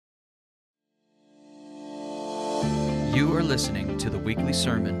You are listening to the weekly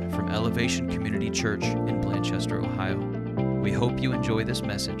sermon from Elevation Community Church in Blanchester, Ohio. We hope you enjoy this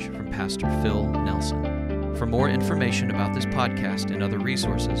message from Pastor Phil Nelson. For more information about this podcast and other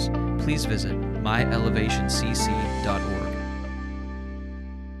resources, please visit myelevationcc.org.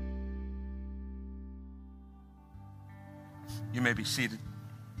 You may be seated.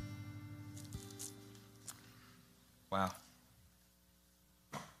 Wow.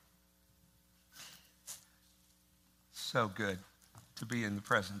 So good to be in the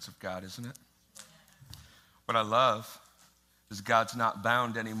presence of God, isn't it? What I love is God's not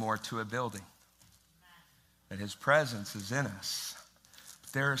bound anymore to a building, that his presence is in us.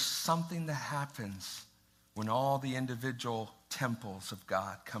 But there is something that happens when all the individual temples of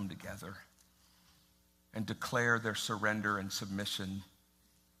God come together and declare their surrender and submission,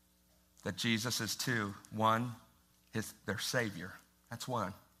 that Jesus is two. One, their Savior. That's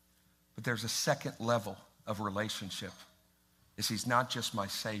one. But there's a second level of relationship. Is he's not just my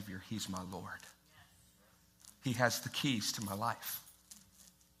Savior, he's my Lord. He has the keys to my life.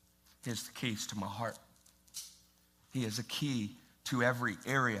 He has the keys to my heart. He is a key to every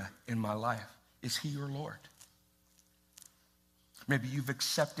area in my life. Is he your Lord? Maybe you've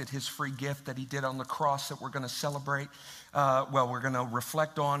accepted his free gift that he did on the cross that we're going to celebrate. We're going to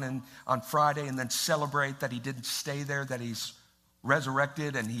reflect on Friday and then celebrate that he didn't stay there, that he's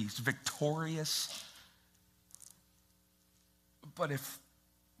resurrected and he's victorious. But if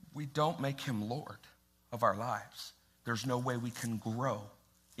we don't make him Lord of our lives, there's no way we can grow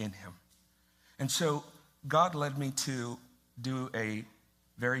in him. And so God led me to do a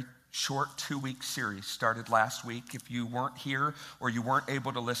very short 2-week series, started last week. If you weren't here or you weren't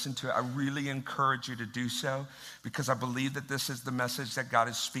able to listen to it, I really encourage you to do so, because I believe that this is the message that God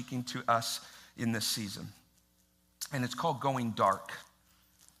is speaking to us in this season. And it's called Going Dark,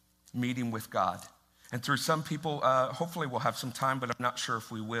 Meeting with God. And through some people, hopefully we'll have some time, but I'm not sure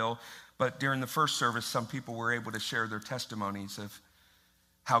if we will. But during the first service, some people were able to share their testimonies of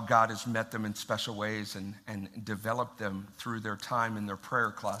how God has met them in special ways and developed them through their time in their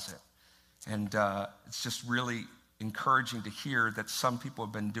prayer closet. And it's just really encouraging to hear that some people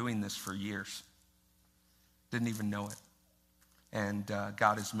have been doing this for years. Didn't even know it. And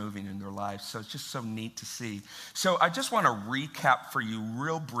God is moving in their lives. So it's just so neat to see. So I just want to recap for you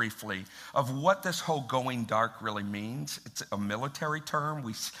real briefly of what this whole going dark really means. It's a military term.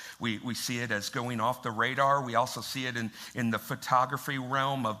 We see it as going off the radar. We also see it in the photography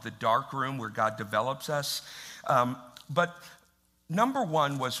realm of the dark room where God develops us. But number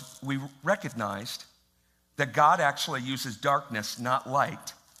one was we recognized that God actually uses darkness, not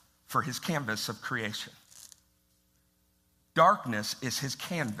light, for his canvas of creation. Darkness is his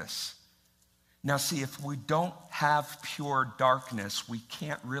canvas. Now see, if we don't have pure darkness, we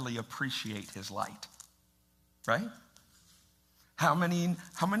can't really appreciate his light, right? How many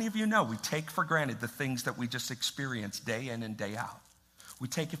of you know we take for granted the things that we just experience day in and day out? We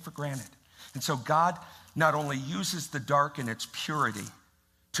take it for granted. And so God not only uses the dark in its purity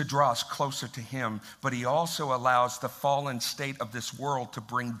to draw us closer to him, but he also allows the fallen state of this world to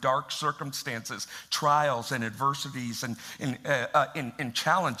bring dark circumstances, trials and adversities and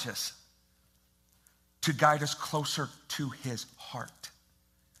challenges to guide us closer to his heart,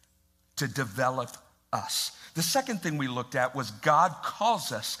 to develop us. The second thing we looked at was God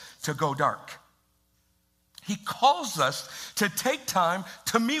calls us to go dark. He calls us to take time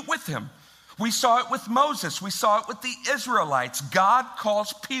to meet with him. We saw it with Moses. We saw it with the Israelites. God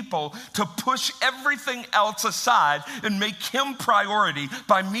calls people to push everything else aside and make him priority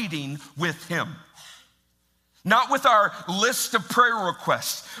by meeting with him. Not with our list of prayer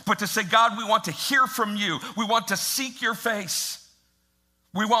requests, but to say, God, we want to hear from you. We want to seek your face.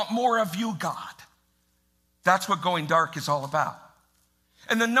 We want more of you, God. That's what going dark is all about.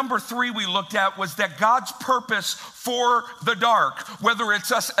 And then number 3 we looked at was that God's purpose for the dark, whether it's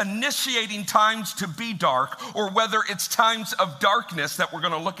us initiating times to be dark or whether it's times of darkness that we're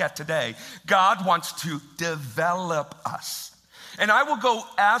going to look at today, God wants to develop us. And I will go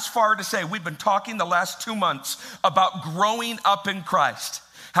as far to say we've been talking the last 2 months about growing up in Christ.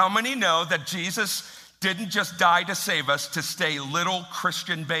 How many know that Jesus didn't just die to save us to stay little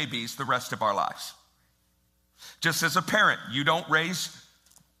Christian babies the rest of our lives? Just as a parent, you don't raise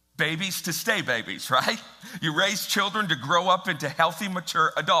babies to stay babies, right? You raise children to grow up into healthy,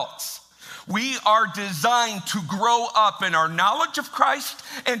 mature adults. We are designed to grow up in our knowledge of Christ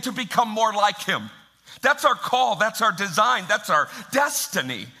and to become more like him. That's our call, that's our design, that's our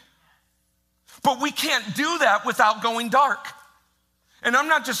destiny. But we can't do that without going dark. And I'm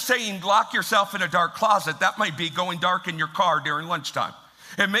not just saying lock yourself in a dark closet. That might be going dark in your car during lunchtime.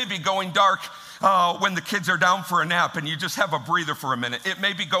 It may be going dark when the kids are down for a nap and you just have a breather for a minute. It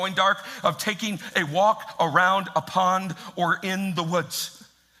may be going dark of taking a walk around a pond or in the woods.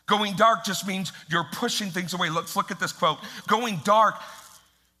 Going dark just means you're pushing things away. Let's look at this quote. Going dark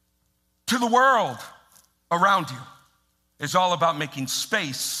to the world around you is all about making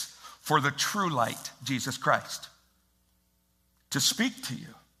space for the true light, Jesus Christ, to speak to you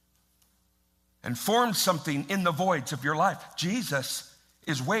and form something in the voids of your life. Jesus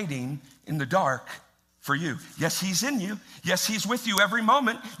is waiting in the dark for you. Yes, he's in you. Yes, he's with you every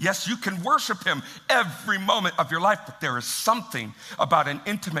moment. Yes, you can worship him every moment of your life, but there is something about an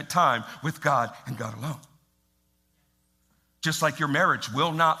intimate time with God and God alone. Just like your marriage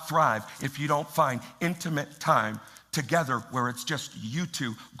will not thrive if you don't find intimate time together where it's just you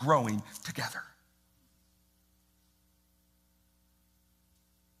two growing together.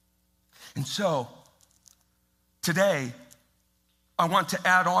 And so, today, I want to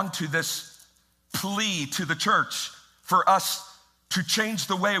add on to this plea to the church for us to change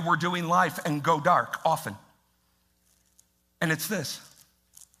the way we're doing life and go dark often. And it's this: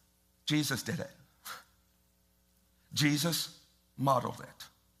 Jesus did it. Jesus modeled it.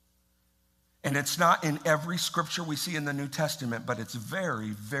 And it's not in every scripture we see in the New Testament, but it's very,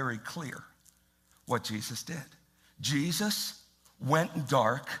 very clear what Jesus did. Jesus went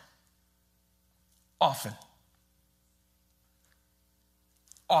dark often.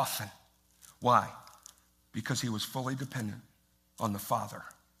 Often. Why? Because he was fully dependent on the Father.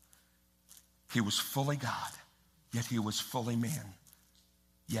 He was fully God, yet he was fully man,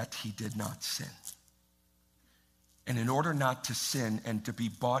 yet he did not sin. And in order not to sin and to be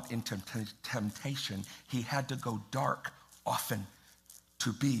bought into temptation, he had to go dark often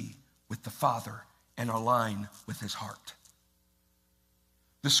to be with the Father and align with his heart.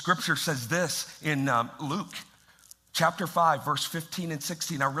 The scripture says this in Luke chapter 5, verse 15 and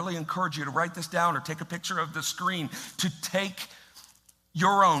 16. I really encourage you to write this down or take a picture of the screen to take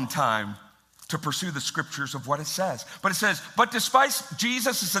your own time to pursue the scriptures of what it says. But it says, but despite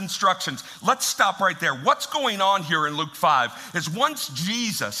Jesus' instructions, let's stop right there. What's going on here in Luke 5 is once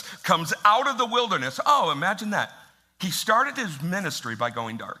Jesus comes out of the wilderness, oh, imagine that. He started his ministry by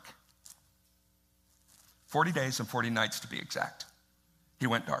going dark. 40 days and 40 nights to be exact. He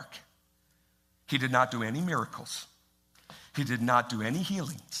went dark. He did not do any miracles. He did not do any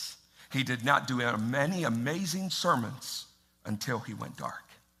healings. He did not do many amazing sermons until he went dark.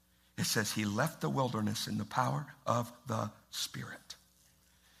 It says he left the wilderness in the power of the Spirit.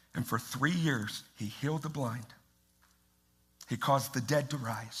 And for 3 years, he healed the blind. He caused the dead to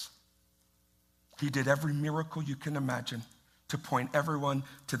rise. He did every miracle you can imagine to point everyone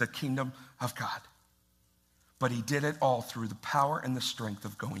to the kingdom of God. But he did it all through the power and the strength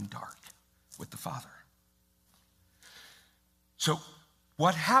of going dark with the Father. So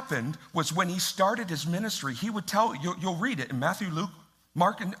what happened was when he started his ministry, he would tell, you'll read it in Matthew,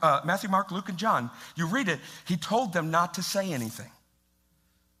 Mark, Luke, and John. You read it, he told them not to say anything.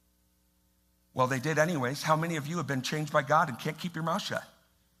 Well, they did anyways. How many of you have been changed by God and can't keep your mouth shut?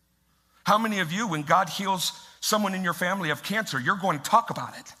 How many of you, when God heals someone in your family of cancer, you're going to talk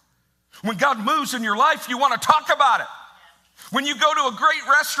about it? When God moves in your life, you want to talk about it. When you go to a great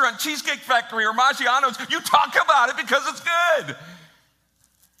restaurant, Cheesecake Factory or Maggiano's, you talk about it because it's good.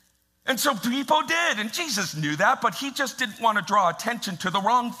 And so people did, and Jesus knew that, but he just didn't want to draw attention to the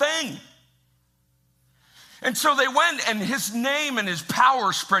wrong thing. And so they went, and his name and his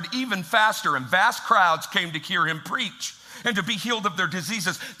power spread even faster, and vast crowds came to hear him preach and to be healed of their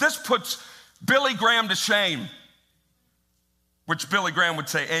diseases. This puts Billy Graham to shame, which Billy Graham would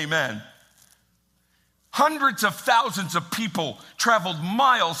say, amen. Hundreds of thousands of people traveled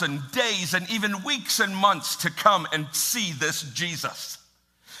miles and days and even weeks and months to come and see this Jesus.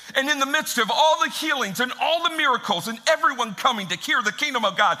 And in the midst of all the healings and all the miracles and everyone coming to hear the kingdom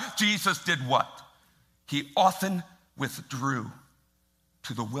of God, Jesus did what? He often withdrew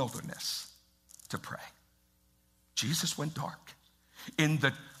to the wilderness to pray. Jesus went dark. In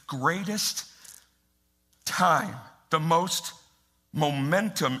the greatest time, the most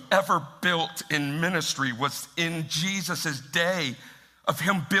momentum ever built in ministry was in Jesus' day of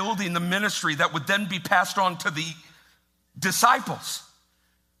him building the ministry that would then be passed on to the disciples.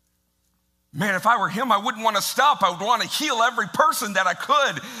 Man, if I were him, I wouldn't want to stop. I would want to heal every person that I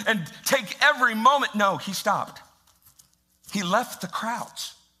could and take every moment. No, he stopped. He left the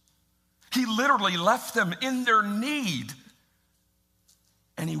crowds. He literally left them in their need.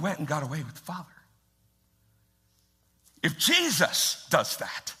 And he went and got away with the Father. If Jesus does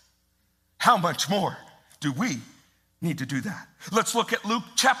that, how much more do we need to do that? Let's look at Luke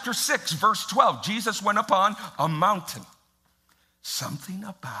chapter 6, verse 12. Jesus went up on a mountain Something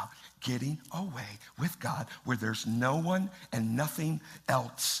about getting away with God where there's no one and nothing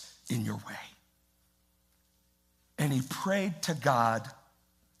else in your way. And he prayed to God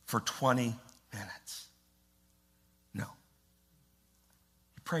for 20 minutes. No.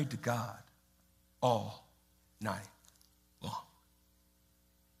 He prayed to God all night long.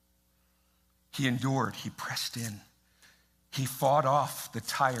 He endured, he pressed in. He fought off the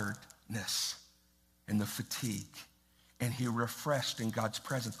tiredness and the fatigue, and he refreshed in God's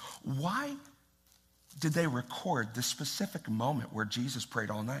presence. Why did they record this specific moment where Jesus prayed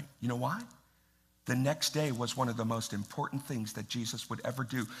all night? You know why? The next day was one of the most important things that Jesus would ever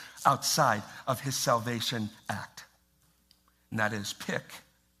do outside of his salvation act. And that is pick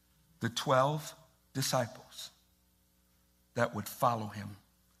the 12 disciples that would follow him,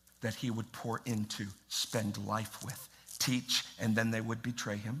 that he would pour into, spend life with, teach, and then they would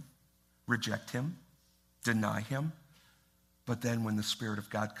betray him, reject him, deny him. But then when the Spirit of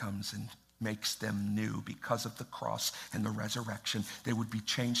God comes and makes them new because of the cross and the resurrection, they would be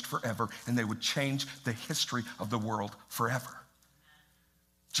changed forever, and they would change the history of the world forever.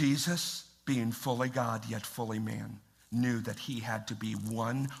 Jesus, being fully God yet fully man, knew that he had to be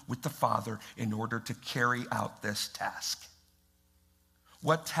one with the Father in order to carry out this task.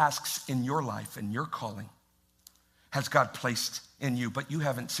 What tasks in your life and your calling has God placed in you, but you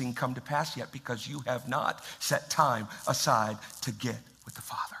haven't seen come to pass yet because you have not set time aside to get with the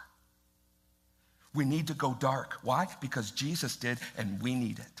Father? We need to go dark. Why? Because Jesus did, and we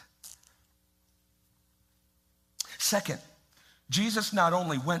need it. Second, Jesus not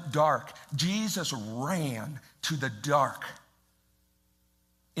only went dark, Jesus ran to the dark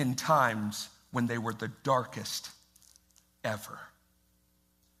in times when they were the darkest ever.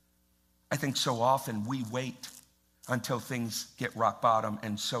 I think so often we wait until things get rock bottom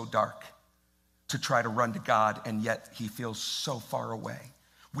and so dark to try to run to God, and yet he feels so far away.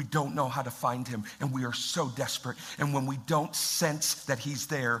 We don't know how to find him, and we are so desperate. And when we don't sense that he's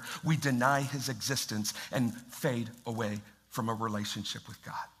there, we deny his existence and fade away from a relationship with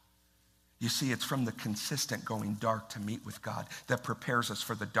God. You see, it's from the consistent going dark to meet with God that prepares us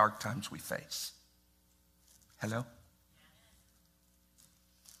for the dark times we face. Hello?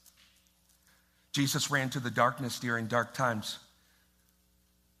 Jesus ran to the darkness during dark times.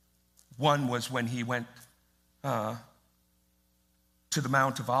 One was when he went to the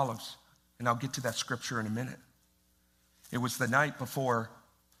Mount of Olives, and I'll get to that scripture in a minute. It was the night before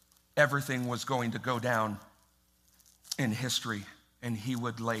everything was going to go down in history, and he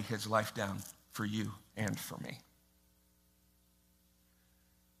would lay his life down for you and for me.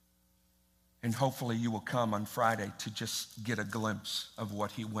 And hopefully you will come on Friday to just get a glimpse of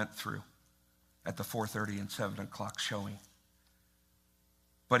what he went through at the 4:30 and 7 o'clock showing.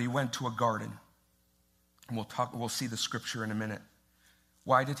 But he went to a garden, and we'll see the scripture in a minute.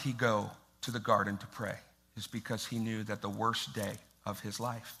 Why did he go to the garden to pray? It's because he knew that the worst day of his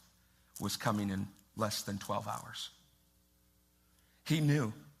life was coming in less than 12 hours. He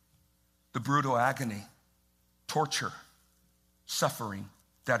knew the brutal agony, torture, suffering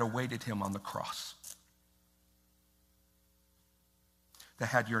that awaited him on the cross. That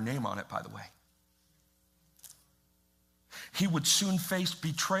had your name on it, by the way. He would soon face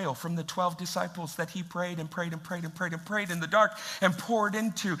betrayal from the 12 disciples that he prayed and prayed and prayed and prayed and prayed in the dark and poured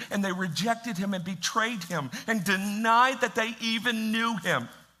into, and they rejected him and betrayed him and denied that they even knew him.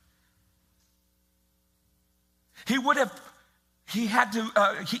 He would have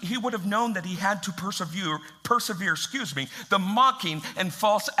known that he had to persevere, the mocking and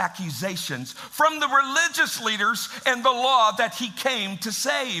false accusations from the religious leaders and the law that he came to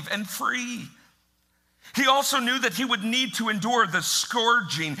save and free. He also knew that he would need to endure the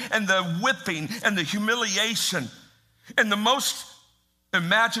scourging and the whipping and the humiliation, and the most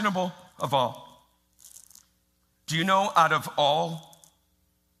imaginable of all. Do you know, out of all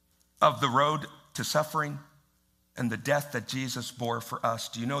of the road to suffering and the death that Jesus bore for us,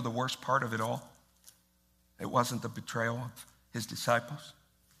 do you know the worst part of it all? It wasn't the betrayal of his disciples.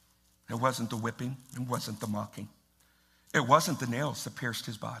 It wasn't the whipping. It wasn't the mocking. It wasn't the nails that pierced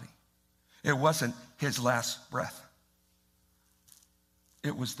his body. It wasn't his last breath.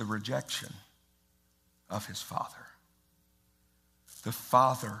 It was the rejection of his Father. The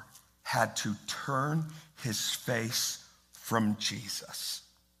Father had to turn his face from Jesus.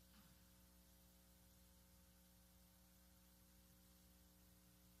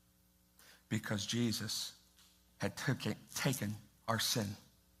 Because Jesus had taken our sin.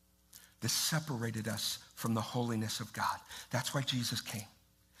 This separated us from the holiness of God. That's why Jesus came.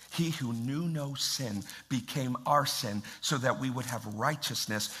 He who knew no sin became our sin so that we would have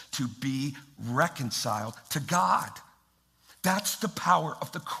righteousness to be reconciled to God. That's the power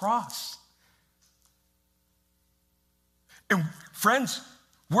of the cross. And friends,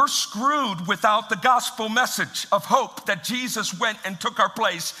 we're screwed without the gospel message of hope that Jesus went and took our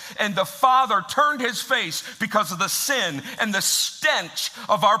place, and the Father turned his face because of the sin and the stench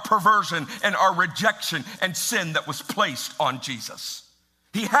of our perversion and our rejection and sin that was placed on Jesus.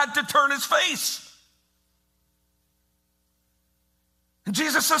 He had to turn his face. And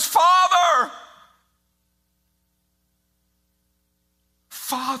Jesus says, Father,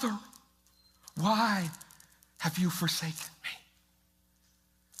 Father, why have you forsaken me?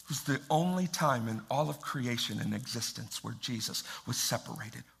 It was the only time in all of creation and existence where Jesus was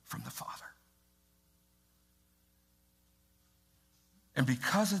separated from the Father. And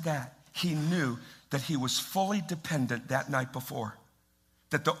because of that, he knew that he was fully dependent that night before,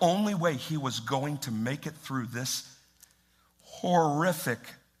 that the only way he was going to make it through this horrific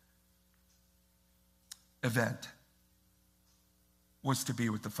event was to be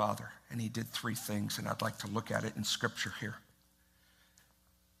with the Father. And he did three things, and I'd like to look at it in Scripture here.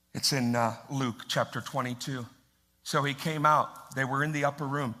 It's in Luke chapter 22. So he came out. They were in the upper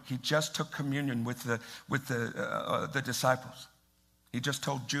room. He just took communion with the disciples. He just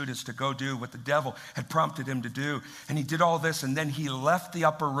told Judas to go do what the devil had prompted him to do. And he did all this, and then he left the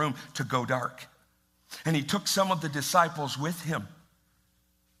upper room to go dark. And he took some of the disciples with him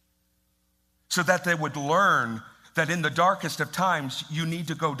so that they would learn that in the darkest of times, you need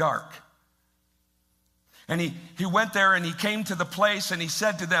to go dark. And he went there and he came to the place and he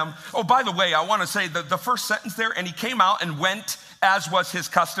said to them, oh, by the way, I want to say the first sentence there, and he came out and went as was his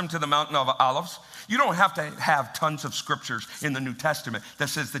custom to the Mountain of Olives. You don't have to have tons of scriptures in the New Testament that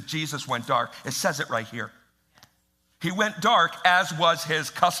says that Jesus went dark. It says it right here. He went dark as was his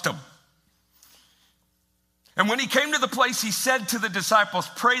custom. And when he came to the place, he said to the disciples,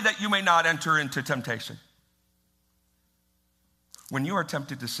 pray that you may not enter into temptation. When you are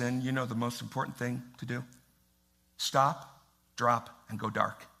tempted to sin, you know the most important thing to do? Stop, drop, and go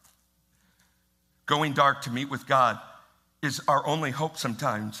dark. Going dark to meet with God is our only hope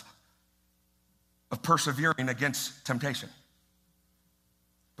sometimes of persevering against temptation.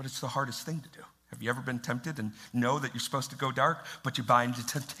 But it's the hardest thing to do. Have you ever been tempted and know that you're supposed to go dark, but you buy into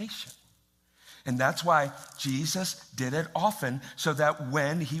temptation? And that's why Jesus did it often, so that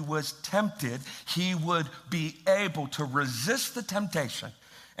when he was tempted, he would be able to resist the temptation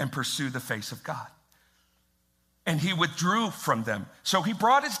and pursue the face of God. And he withdrew from them. So he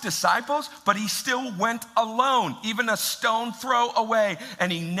brought his disciples, but he still went alone, even a stone throw away.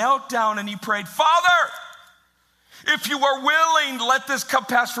 And he knelt down and he prayed, Father, if you are willing, let this cup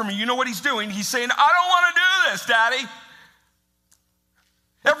pass from me. You know what he's doing? He's saying, I don't want to do this, Daddy.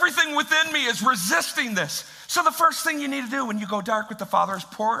 Everything within me is resisting this. So the first thing you need to do when you go dark with the Father is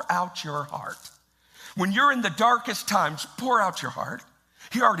pour out your heart. When you're in the darkest times, pour out your heart.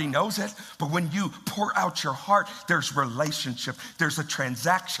 He already knows it, but when you pour out your heart, there's relationship. There's a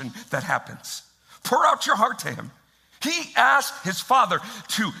transaction that happens. Pour out your heart to him. He asked his Father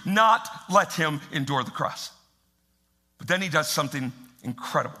to not let him endure the cross. But then he does something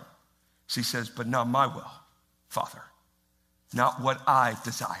incredible. So he says, but not my will, Father. Not what I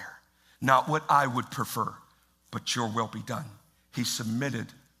desire, not what I would prefer, but your will be done. He submitted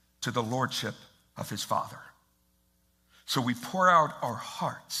to the lordship of his Father. So we pour out our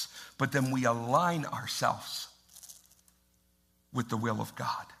hearts, but then we align ourselves with the will of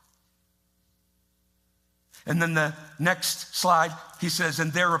God. And then the next slide, he says,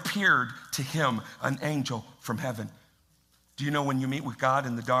 and there appeared to him an angel from heaven. Do you know when you meet with God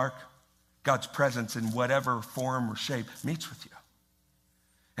in the dark, God's presence in whatever form or shape meets with you?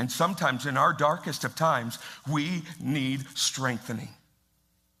 And sometimes in our darkest of times, we need strengthening.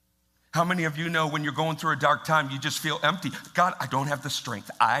 How many of you know when you're going through a dark time, you just feel empty? God, I don't have the strength.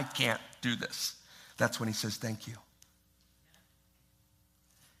 I can't do this. That's when he says, thank you.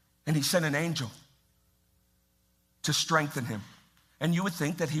 And he sent an angel to strengthen him. And you would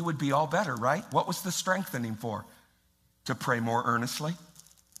think that he would be all better, right? What was the strengthening for? To pray more earnestly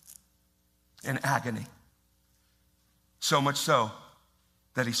in agony. So much so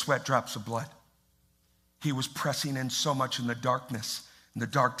that he sweat drops of blood. He was pressing in so much in the darkness, in the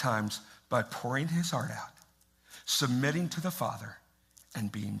dark times, by pouring his heart out, submitting to the Father,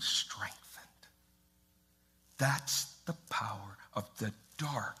 and being strengthened. That's the power of the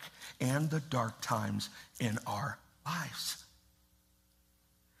dark and the dark times in our lives.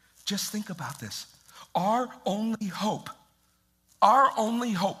 Just think about this. Our only hope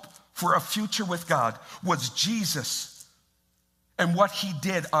for a future with God was Jesus and what he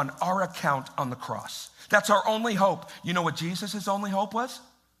did on our account on the cross. That's our only hope. You know what Jesus' only hope was?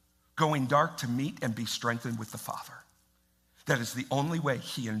 Going dark to meet and be strengthened with the Father. That is the only way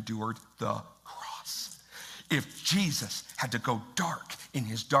he endured the cross. If Jesus had to go dark in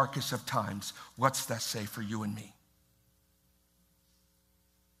his darkest of times, what's that say for you and me?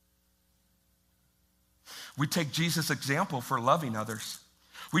 We take Jesus' example for loving others.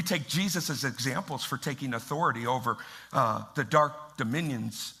 We take Jesus as examples for taking authority over the dark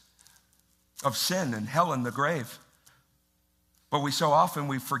dominions of sin and hell and the grave. But we so often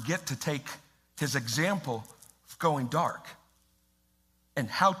we forget to take his example of going dark and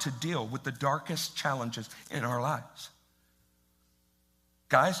how to deal with the darkest challenges in our lives.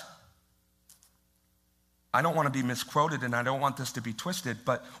 Guys, I don't want to be misquoted and I don't want this to be twisted,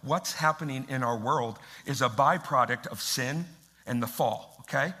 but what's happening in our world is a byproduct of sin and the fall,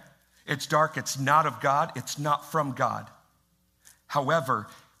 okay? It's dark, it's not of God, it's not from God. However,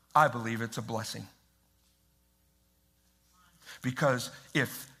 I believe it's a blessing. Because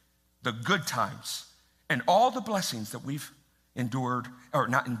if the good times and all the blessings that we've endured, or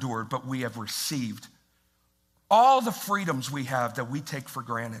not endured, but we have received, all the freedoms we have that we take for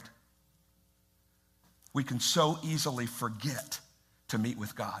granted, we can so easily forget to meet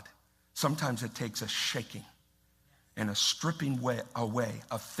with God. Sometimes it takes a shaking and a stripping away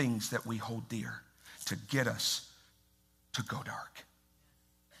of things that we hold dear to get us to go dark.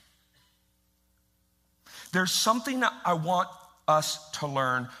 There's something that I want us to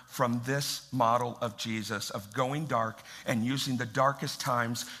learn from this model of Jesus, of going dark and using the darkest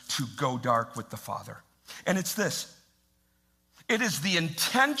times to go dark with the Father. And it's this. It is the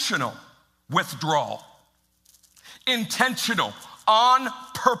intentional withdrawal. Intentional, on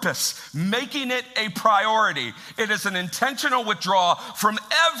purpose, making it a priority. It is an intentional withdrawal from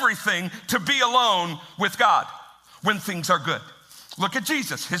everything to be alone with God when things are good. Look at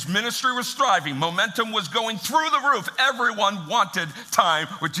Jesus. His ministry was thriving. Momentum was going through the roof. Everyone wanted time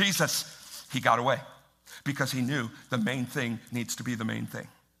with Jesus. He got away because he knew the main thing needs to be the main thing.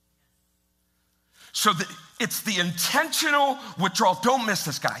 So it's the intentional withdrawal. Don't miss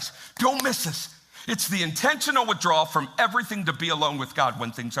this, guys. Don't miss this. It's the intentional withdrawal from everything to be alone with God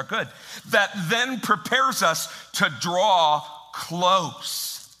when things are good that then prepares us to draw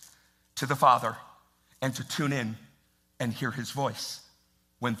close to the Father and to tune in and hear his voice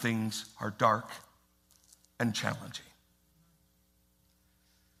when things are dark and challenging.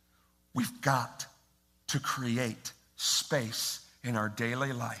 We've got to create space in our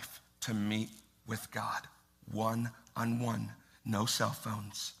daily life to meet with God, one-on-one, no cell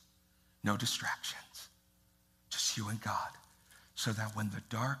phones, no distractions, just you and God, so that when the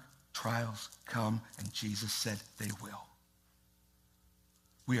dark trials come, and Jesus said they will,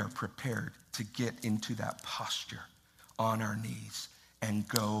 we are prepared to get into that posture on our knees and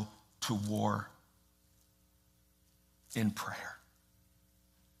go to war in prayer.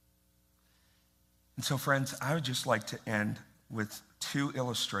 And so, friends, I would just like to end with 2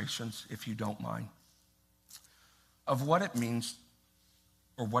 illustrations, if you don't mind, of what it means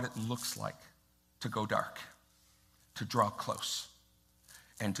or what it looks like to go dark, to draw close,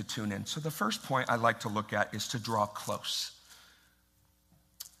 and to tune in. So the first point I'd like to look at is to draw close.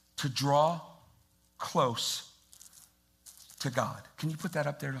 To draw close to God. Can you put that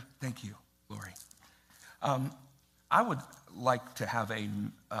up there? Thank you, Lori. I would like to have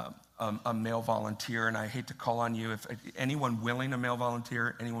a male volunteer, and I hate to call on you. If anyone willing, a male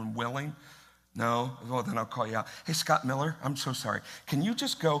volunteer, anyone willing? No? Well, then I'll call you out. Hey, Scott Miller, I'm so sorry. Can you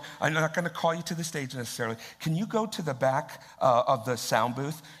just go, I'm not going to call you to the stage necessarily. Can you go to the back of the sound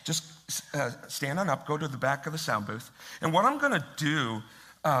booth? Just stand on up, go to the back of the sound booth. And what I'm going to do,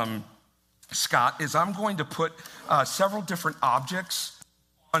 Scott, is I'm going to put several different objects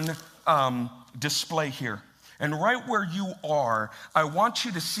on display here. And right where you are, I want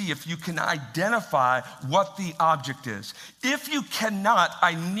you to see if you can identify what the object is. If you cannot,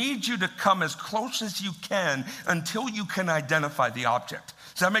 I need you to come as close as you can until you can identify the object.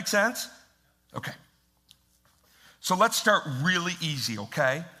 Does that make sense? Okay. So let's start really easy,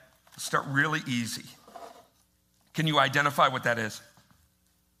 okay? Let's start really easy. Can you identify what that is?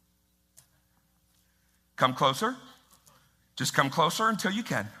 Come closer. Just come closer until you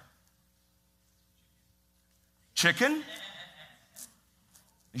can. Chicken?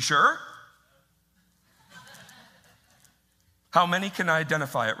 You sure? How many can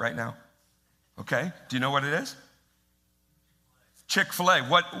identify it right now? Okay. Do you know what it is? Chick-fil-A.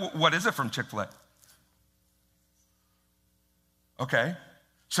 What is it from Chick-fil-A? Okay.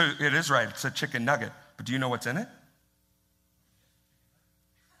 So it is right. It's a chicken nugget. But do you know what's in it?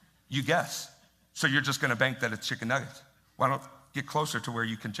 You guess. So you're just going to bank that it's chicken nuggets. Why don't you get closer to where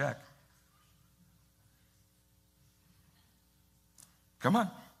you can check? Come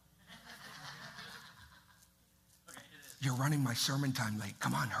on. you're running my sermon time late.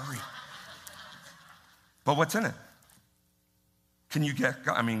 Come on, hurry. But what's in it? Can you got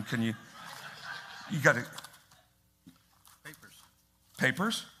to.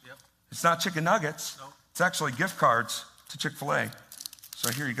 Papers? Yep. It's not chicken nuggets. Nope. It's actually gift cards to Chick-fil-A.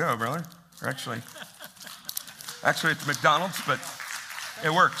 So here you go, brother. Or actually it's McDonald's, but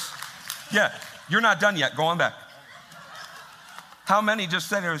it works. Yeah, you're not done yet. Go on back. How many just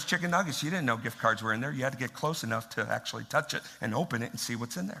said it was chicken nuggets? You didn't know gift cards were in there. You had to get close enough to actually touch it and open it and see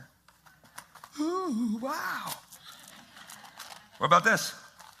what's in there. Ooh, wow. What about this?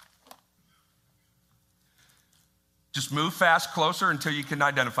 Just move fast, closer until you can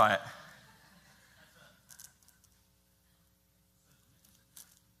identify it.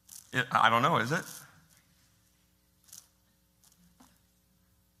 I don't know, is it?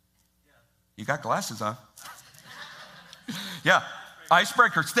 You got glasses on. Yeah,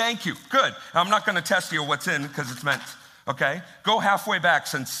 icebreakers, thank you. Good. I'm not going to test you what's in because it's meant, okay? Go halfway back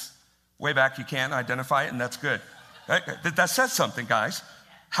since way back you can't identify it, and that's good. That says something, guys.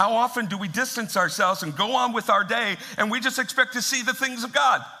 How often do we distance ourselves and go on with our day and we just expect to see the things of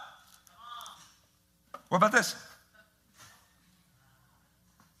God? What about this?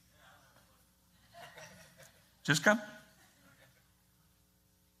 Just come.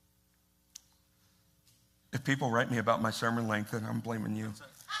 If people write me about my sermon length, then I'm blaming you.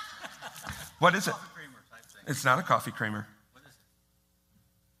 What is it? It's not a coffee creamer. What is it?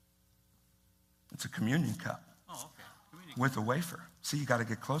 It's a communion cup. Oh, okay. Communion with a wafer. See, you got to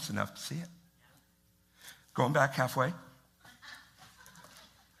get close enough to see it. Going back halfway.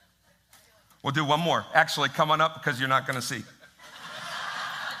 We'll do one more. Actually, come on up because you're not going to see.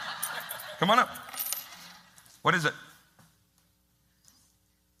 Come on up. What is it?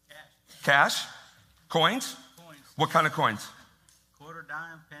 Cash? Coins? Coins. What kind of coins? Quarter,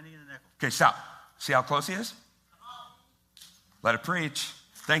 dime, penny, and a nickel. Okay, stop. See how close he is? Let it preach.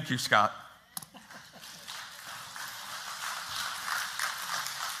 Thank you, Scott.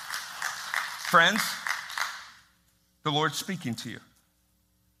 Friends, the Lord's speaking to you.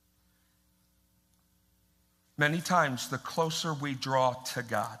 Many times, the closer we draw to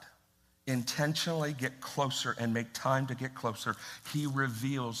God, intentionally get closer and make time to get closer, He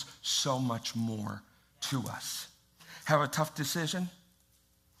reveals so much more to us. Have a tough decision?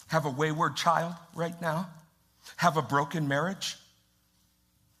 Have a wayward child right now? Have a broken marriage?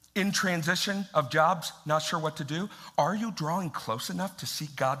 In transition of jobs, not sure what to do? Are you drawing close enough to see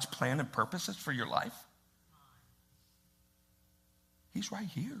God's plan and purposes for your life? He's right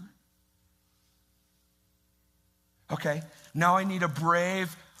here. Okay, now I need a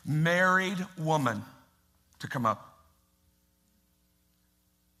brave married woman to come up.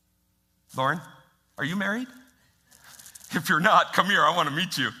 Lauren, are you married? If you're not, come here, I want to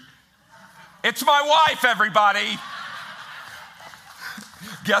meet you. It's my wife, everybody.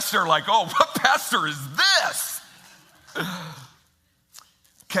 Guests are like, oh, what pastor is this?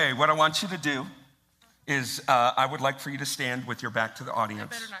 Okay, what I want you to do is I would like for you to stand with your back to the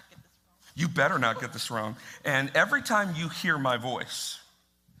audience. You better not get this wrong. And every time you hear my voice,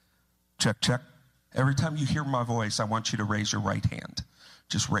 check, check. Every time you hear my voice, I want you to raise your right hand.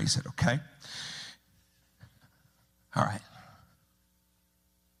 Just raise it, okay? All right.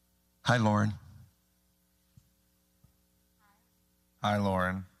 Hi, Lauren. Hi,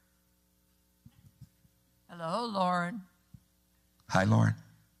 Lauren. Hello, Lauren. Hi, Lauren.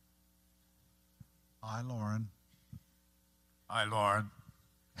 Hi, Lauren. Hi, Lauren.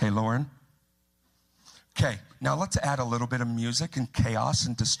 Hey, Lauren. Okay, now let's add a little bit of music and chaos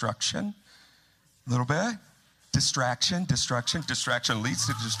and destruction. A little bit. Distraction leads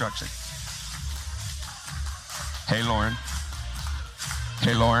to destruction. Hey, Lauren.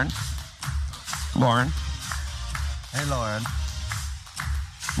 Hey, Lauren. Lauren. Hey, Lauren.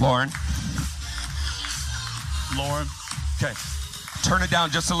 Lauren. Lauren. Okay, turn it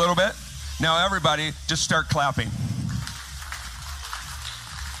down just a little bit. Now everybody just start clapping.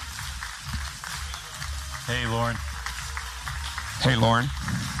 Hey, Lauren. Hey, Lauren.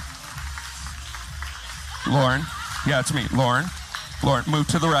 Lauren. Yeah, it's me. Lauren. Lauren, move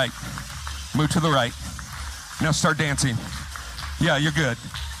to the right. Move to the right. Now start dancing. Yeah, you're good.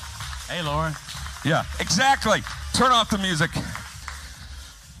 Hey, Lauren. Yeah, exactly. Turn off the music.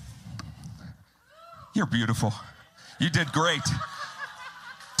 You're beautiful. You did great.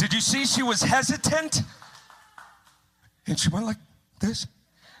 Did you see she was hesitant? And she went like this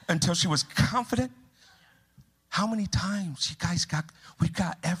until she was confident. How many times you guys we've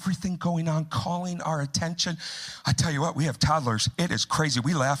got everything going on, calling our attention. I tell you what, we have toddlers. It is crazy.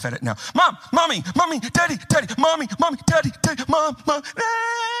 We laugh at it now. Mom, mommy, daddy, mommy, daddy, mom.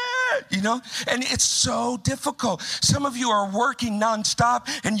 You know, and it's so difficult. Some of you are working nonstop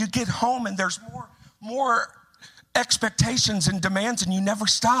and you get home and there's more expectations and demands and you never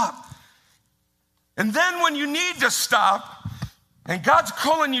stop. And then when you need to stop and God's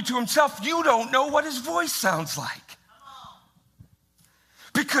calling you to himself, you don't know what his voice sounds like.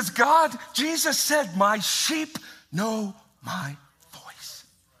 Because Jesus said, my sheep know my voice.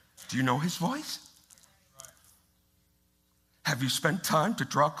 Do you know his voice? Have you spent time to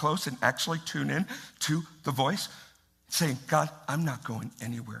draw close and actually tune in to the voice? Saying, God, I'm not going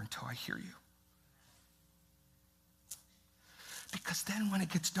anywhere until I hear you. Because then when it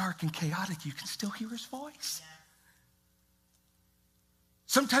gets dark and chaotic, you can still hear his voice.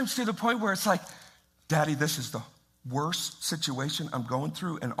 Sometimes to the point where it's like, Daddy, this is the worst situation I'm going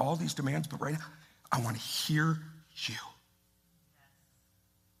through and all these demands, but right now, I want to hear you.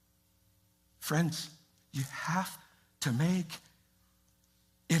 Friends, you have to make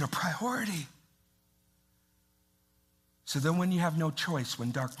it a priority. So then when you have no choice,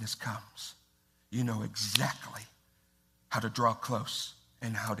 when darkness comes, you know exactly how to draw close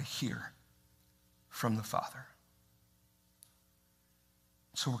and how to hear from the Father.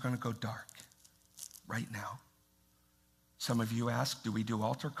 So we're going to go dark right now. Some of you ask, do we do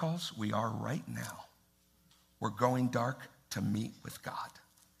altar calls? We are right now. We're going dark to meet with God.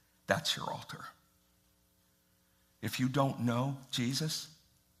 That's your altar. If you don't know Jesus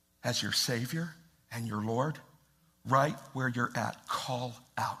as your Savior and your Lord, right where you're at, call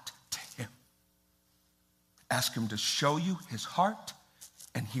out to him. Ask him to show you his heart,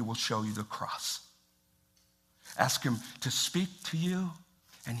 and he will show you the cross. Ask him to speak to you,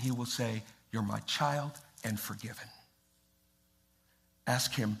 and he will say, you're my child and forgiven.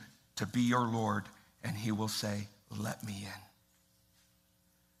 Ask him to be your Lord, and he will say, let me in.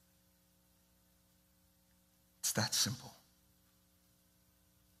 It's that simple.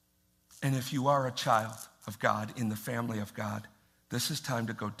 And if you are a child of God, in the family of God, this is time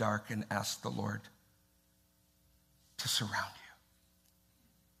to go dark and ask the Lord to surround you.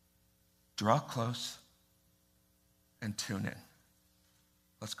 Draw close and tune in.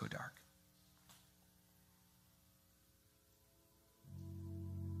 Let's go dark.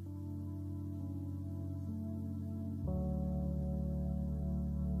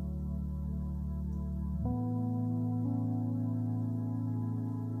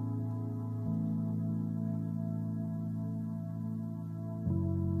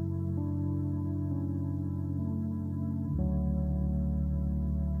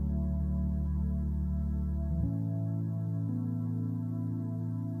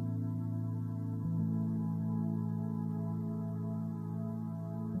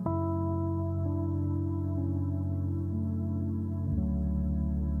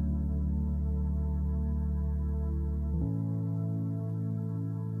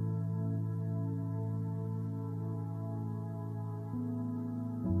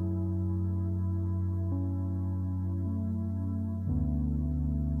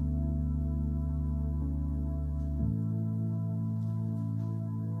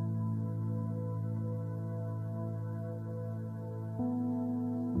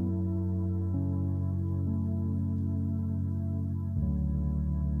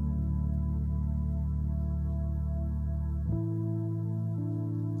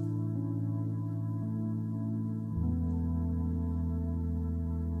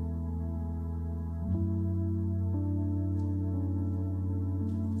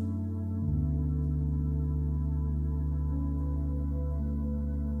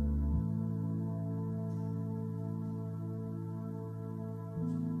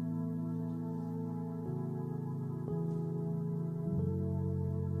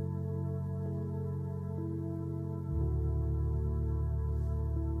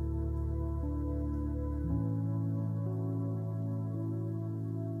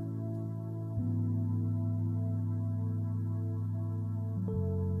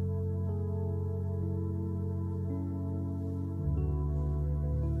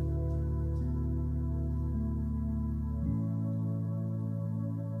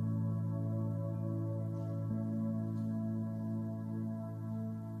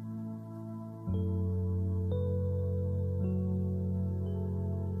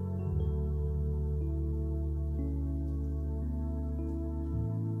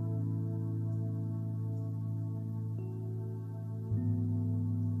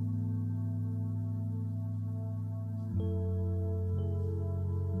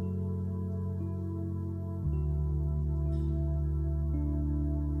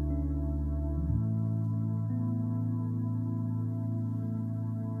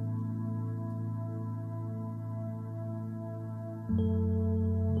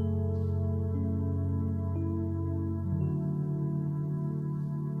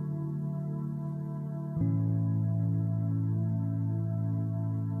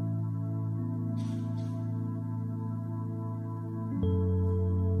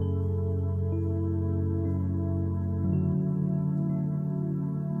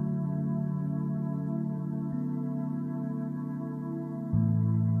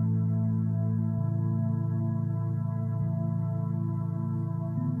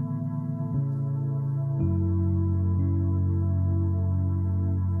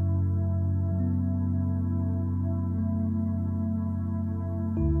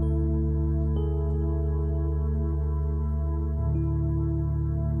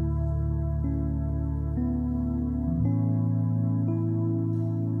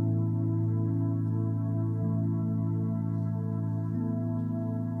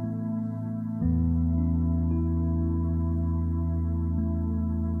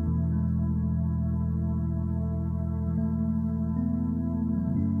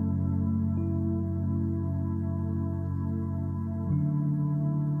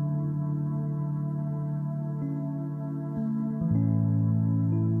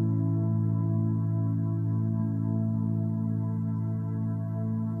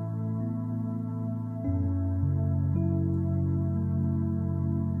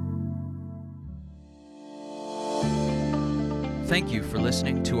 Thank you for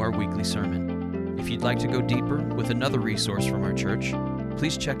listening to our weekly sermon. If you'd like to go deeper with another resource from our church,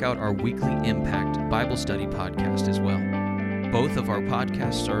 please check out our weekly Impact Bible Study podcast as well. Both of our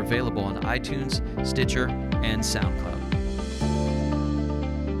podcasts are available on iTunes, Stitcher, and SoundCloud.